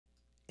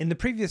In the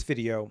previous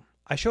video,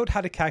 I showed how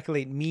to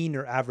calculate mean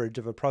or average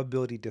of a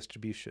probability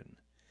distribution.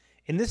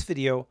 In this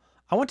video,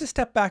 I want to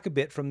step back a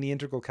bit from the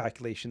integral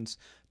calculations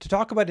to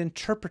talk about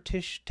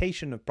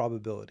interpretation of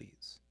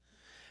probabilities.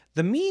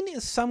 The mean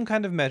is some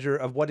kind of measure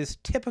of what is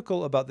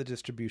typical about the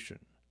distribution.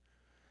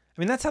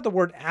 That's how the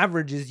word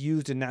average is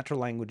used in natural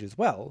language as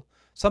well.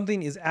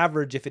 Something is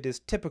average if it is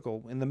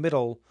typical, in the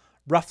middle,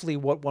 roughly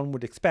what one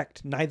would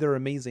expect, neither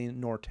amazing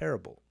nor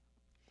terrible.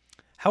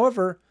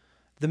 However,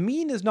 the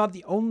mean is not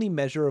the only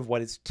measure of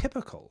what is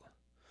typical.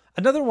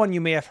 Another one you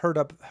may have heard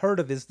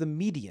of is the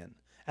median,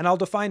 and I'll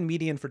define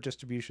median for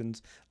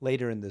distributions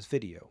later in this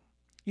video.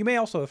 You may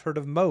also have heard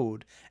of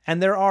mode,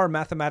 and there are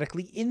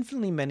mathematically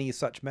infinitely many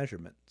such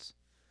measurements.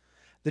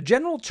 The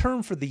general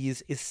term for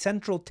these is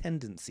central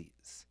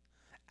tendencies.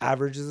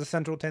 Average is a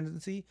central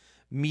tendency.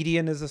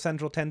 Median is a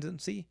central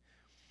tendency.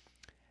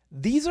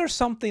 These are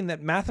something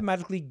that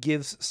mathematically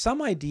gives some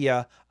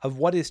idea of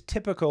what is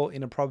typical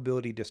in a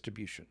probability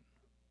distribution.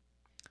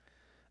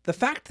 The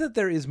fact that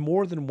there is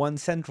more than one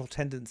central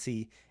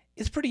tendency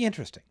is pretty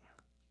interesting.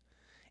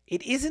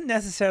 It isn't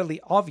necessarily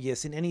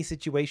obvious in any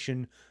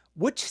situation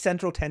which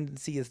central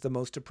tendency is the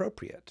most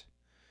appropriate.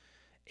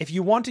 If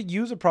you want to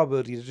use a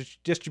probability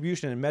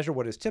distribution and measure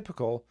what is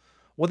typical,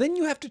 well, then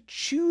you have to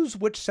choose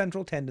which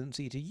central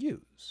tendency to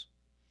use.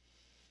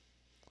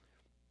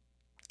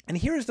 And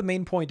here is the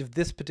main point of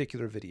this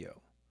particular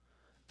video.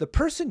 The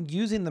person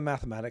using the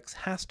mathematics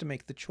has to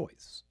make the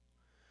choice.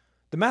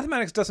 The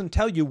mathematics doesn't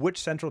tell you which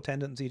central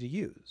tendency to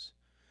use.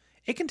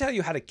 It can tell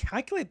you how to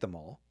calculate them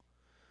all,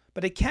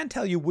 but it can't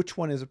tell you which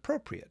one is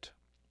appropriate.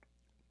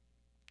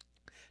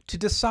 To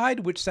decide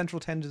which central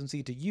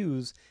tendency to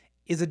use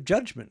is a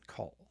judgment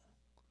call.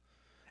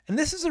 And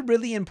this is a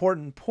really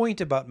important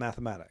point about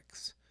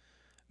mathematics.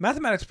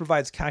 Mathematics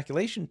provides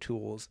calculation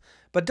tools,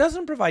 but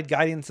doesn't provide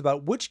guidance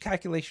about which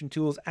calculation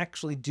tools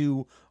actually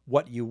do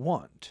what you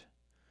want.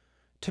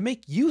 To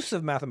make use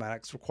of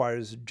mathematics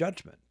requires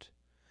judgment.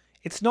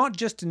 It's not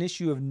just an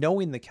issue of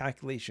knowing the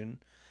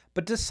calculation,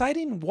 but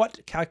deciding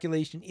what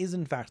calculation is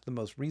in fact the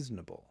most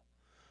reasonable.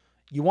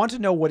 You want to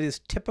know what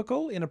is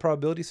typical in a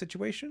probability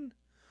situation?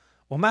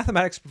 Well,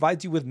 mathematics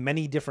provides you with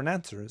many different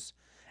answers,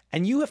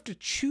 and you have to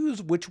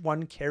choose which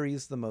one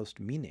carries the most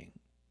meaning.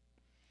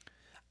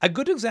 A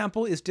good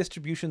example is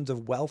distributions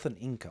of wealth and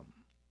income.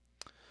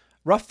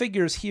 Rough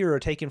figures here are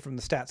taken from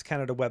the Stats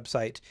Canada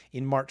website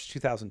in March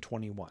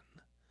 2021.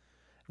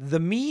 The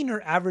mean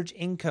or average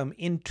income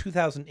in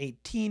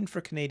 2018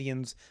 for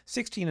Canadians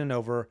 16 and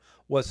over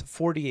was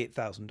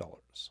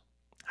 $48,000.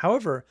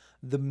 However,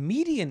 the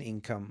median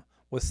income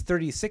was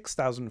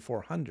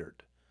 $36,400,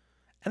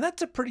 and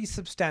that's a pretty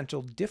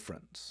substantial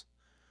difference.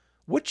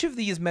 Which of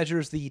these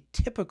measures the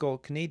typical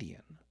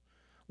Canadian?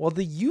 Well,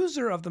 the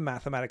user of the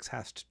mathematics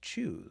has to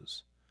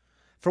choose.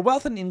 For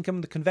wealth and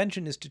income, the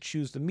convention is to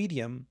choose the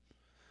median,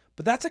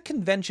 but that's a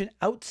convention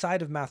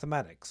outside of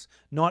mathematics,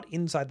 not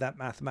inside that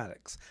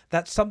mathematics.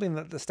 That's something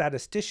that the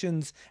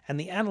statisticians and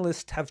the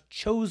analysts have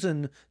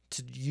chosen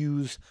to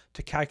use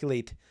to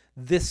calculate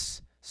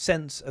this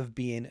sense of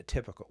being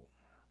typical.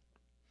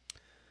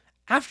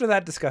 After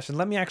that discussion,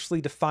 let me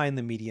actually define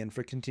the median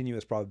for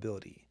continuous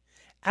probability.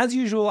 As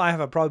usual, I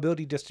have a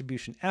probability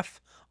distribution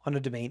f on a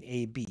domain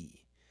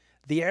AB.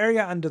 The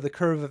area under the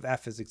curve of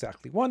f is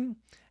exactly 1,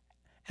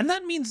 and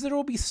that means there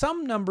will be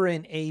some number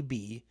in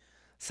AB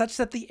such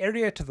that the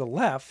area to the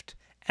left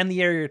and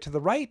the area to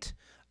the right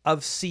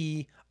of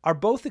C are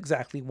both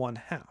exactly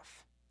 1/2.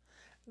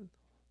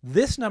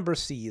 This number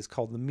C is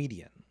called the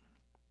median.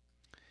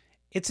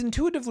 It's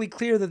intuitively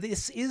clear that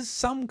this is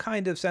some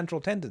kind of central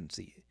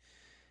tendency.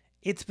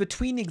 It's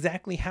between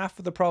exactly half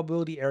of the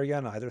probability area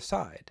on either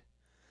side.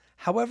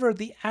 However,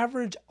 the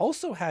average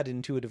also had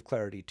intuitive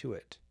clarity to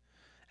it.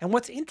 And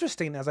what's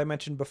interesting, as I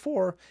mentioned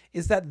before,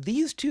 is that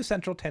these two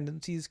central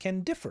tendencies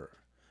can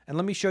differ. And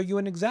let me show you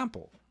an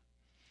example.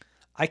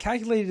 I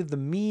calculated the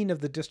mean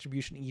of the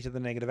distribution e to the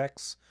negative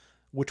x,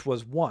 which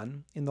was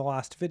 1 in the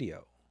last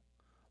video.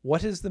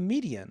 What is the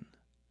median?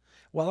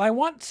 Well, I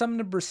want some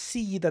number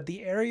c that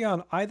the area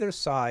on either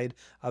side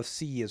of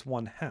c is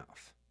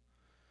 1/2.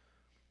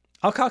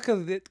 I'll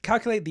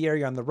calculate the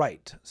area on the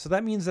right, so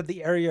that means that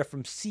the area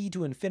from c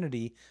to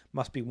infinity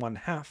must be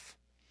 1/2.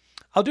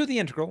 I'll do the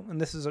integral,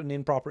 and this is an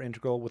improper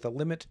integral with a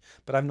limit,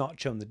 but I've not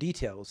shown the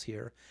details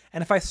here.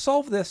 And if I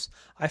solve this,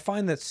 I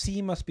find that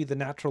c must be the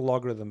natural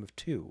logarithm of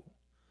 2.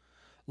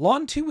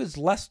 Ln 2 is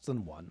less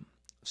than 1,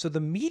 so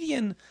the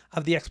median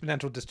of the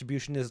exponential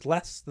distribution is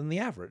less than the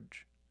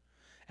average.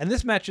 And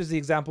this matches the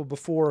example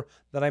before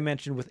that I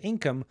mentioned with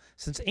income,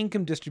 since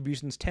income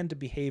distributions tend to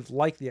behave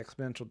like the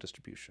exponential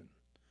distribution.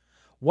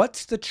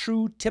 What's the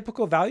true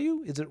typical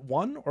value? Is it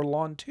 1 or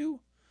ln 2?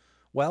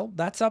 Well,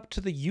 that's up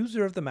to the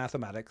user of the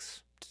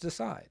mathematics to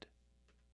decide.